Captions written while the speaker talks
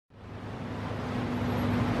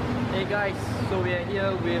guys, so we are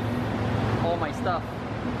here with all my stuff.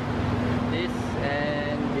 This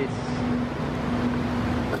and this.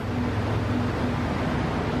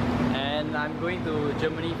 And I'm going to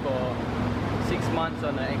Germany for 6 months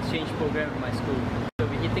on an exchange program with my school. So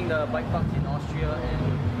we're hitting the bike parks in Austria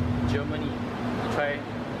and Germany to try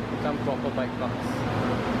some proper bike parks.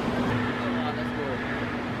 Let's go.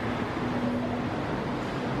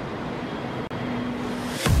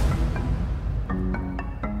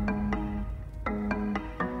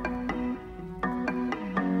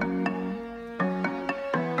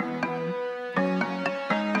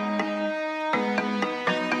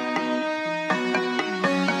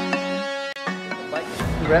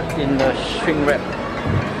 Wrapped in the shrink wrap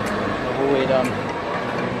the whole way down,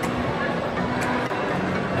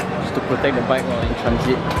 just to protect the bike while in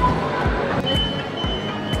transit.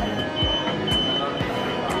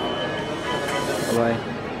 Bye.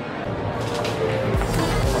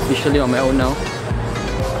 Officially on my own now.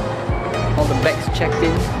 All the bags checked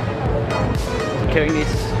in. Carrying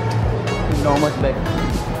this enormous bag.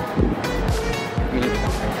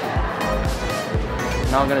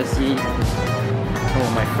 Now I'm gonna see some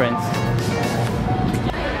of my friends.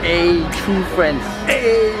 Hey, true friends.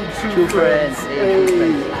 Hey, true friends. Hey, true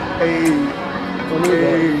friends. Hey.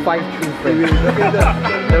 Only 5 true friends.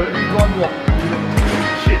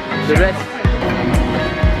 The rest.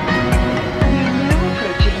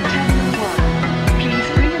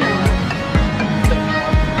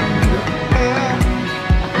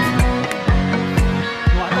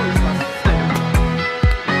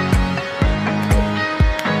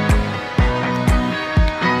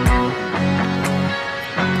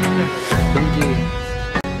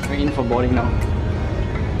 We're in for boarding now.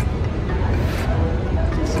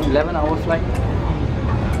 It's an 11-hour flight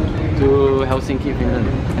to Helsinki, Finland,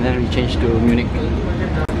 and then we change to Munich.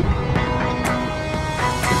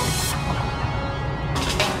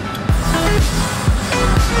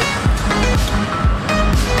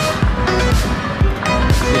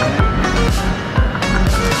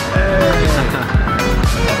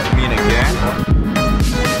 Munich, yeah?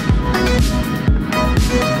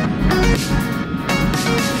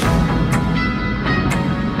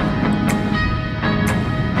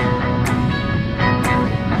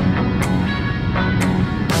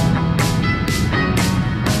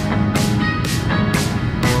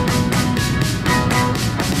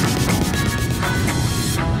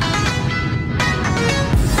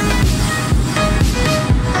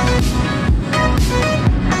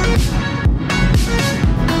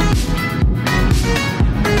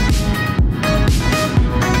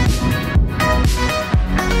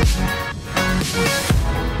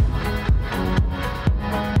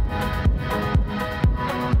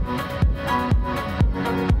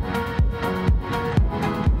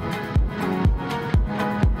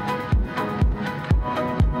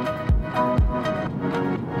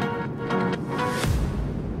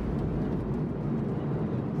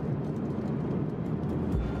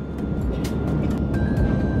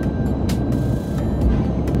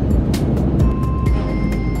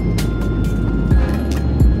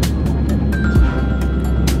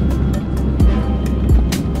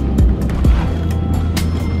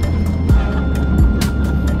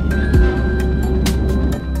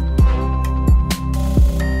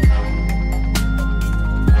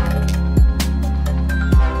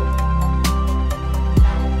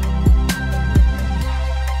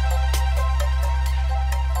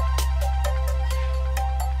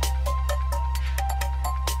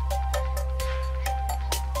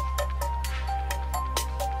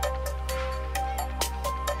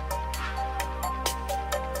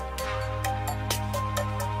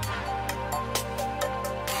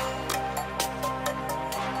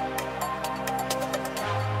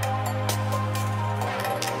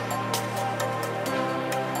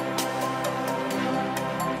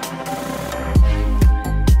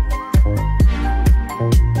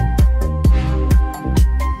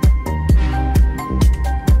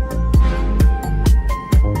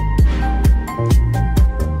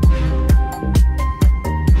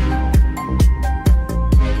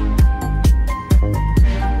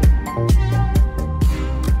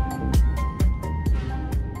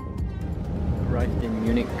 Arrived in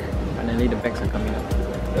Munich. Finally the bags are coming up.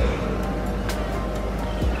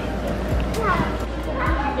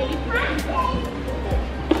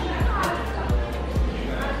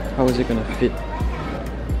 How is it gonna fit?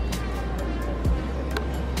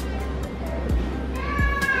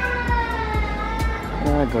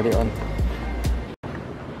 I got it on.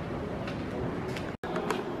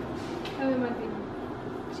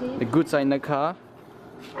 The goods are in the car.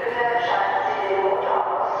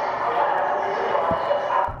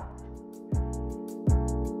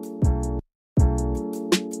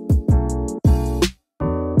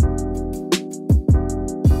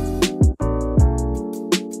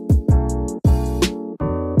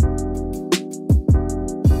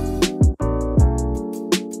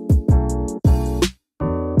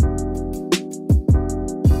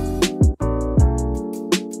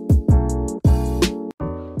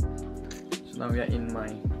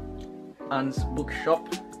 aunt's bookshop.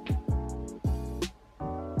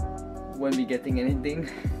 Won't be getting anything.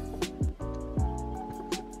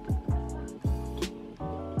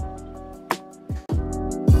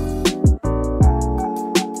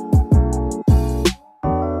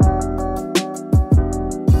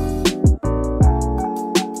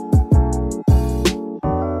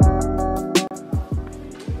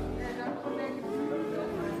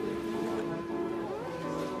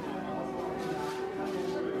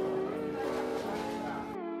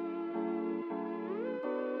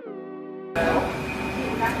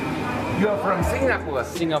 You are from Singapore.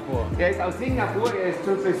 Singapore. Er ist aus Singapur, er ist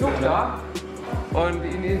zu Besuch da und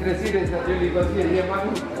ihn interessiert es natürlich, was wir hier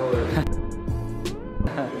machen.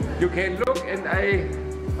 You can look and I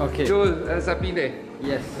Okay. show Sabine.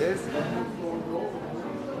 Yes. Yes.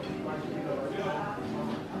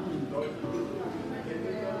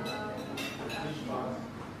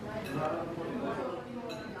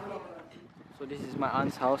 So this is my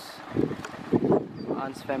aunt's house. My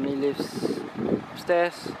aunt's family lives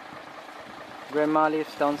upstairs. Grandma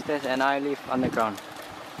lives downstairs and I live underground.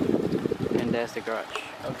 And there's the garage.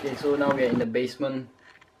 Okay, so now we are in the basement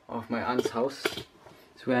of my aunt's house.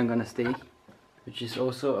 It's where I'm gonna stay, which is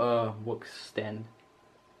also a work stand.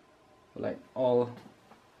 Like all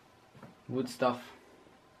wood stuff.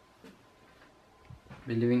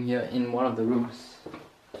 Be living here in one of the rooms.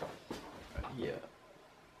 Right here.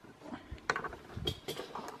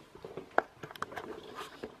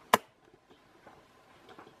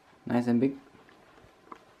 Nice and big.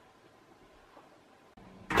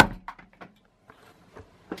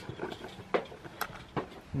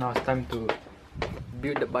 Now it's time to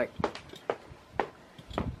build the bike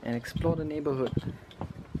and explore the neighborhood.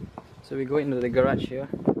 So we go into the garage here.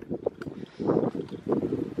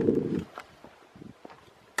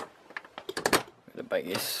 Where the bike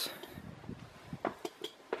is.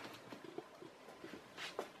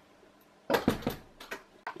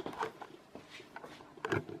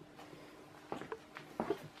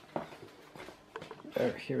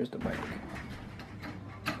 Here is the bike.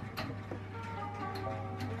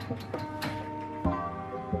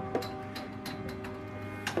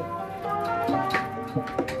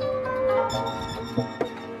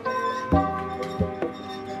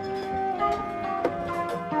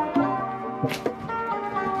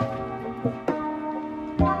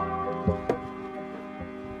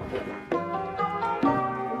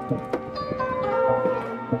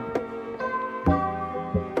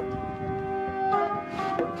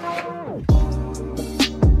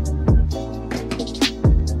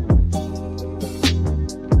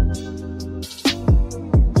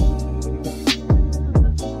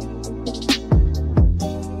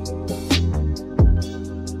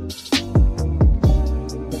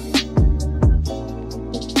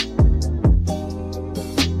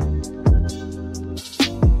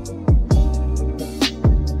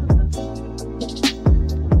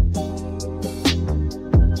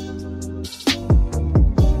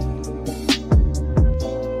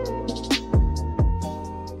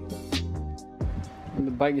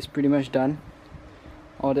 The bike is pretty much done.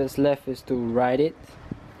 All that's left is to ride it.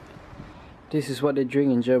 This is what they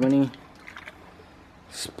drink in Germany.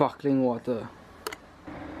 Sparkling water.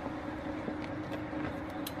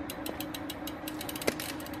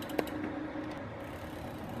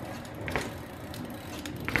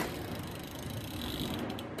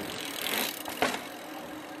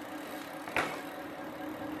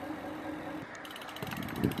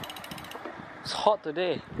 It's hot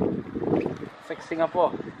today. It's like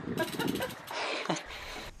Singapore.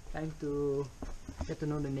 Time to get to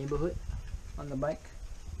know the neighborhood on the bike.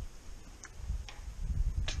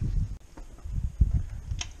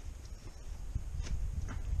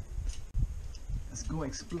 Let's go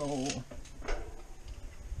explore.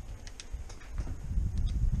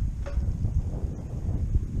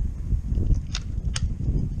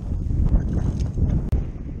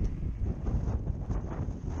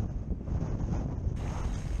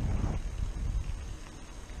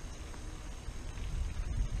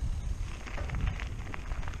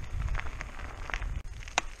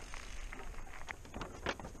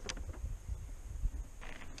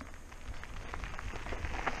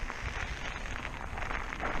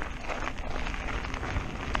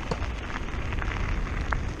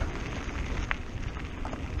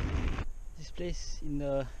 This place in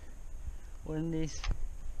the olden days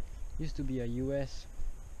used to be a US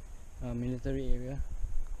military area,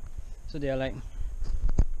 so there are like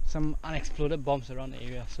some unexploded bombs around the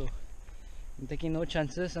area, so I'm taking no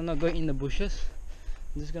chances. I'm not going in the bushes.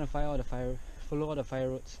 I'm just gonna follow all the fire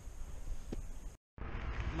roads.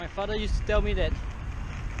 My father used to tell me that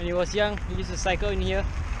when he was young he used to cycle in here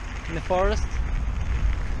in the forest,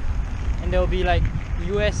 and there will be like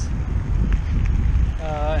US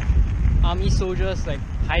army soldiers like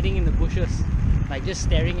hiding in the bushes, like just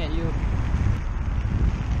staring at you.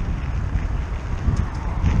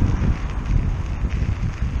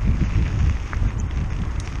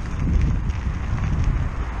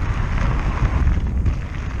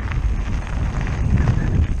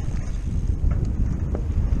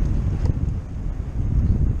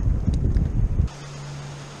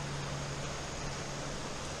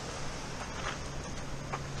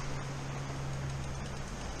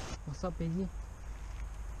 What's up, baby?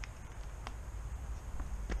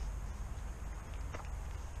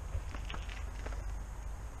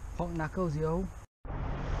 Pork knuckles, yo.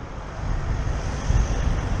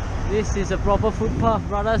 This is a proper footpath,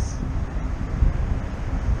 brothers.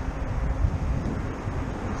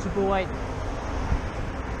 Super wide.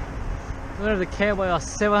 Don't have to care about your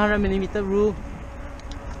 700mm rule.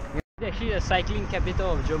 It's actually the cycling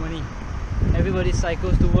capital of Germany. Everybody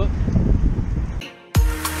cycles to work.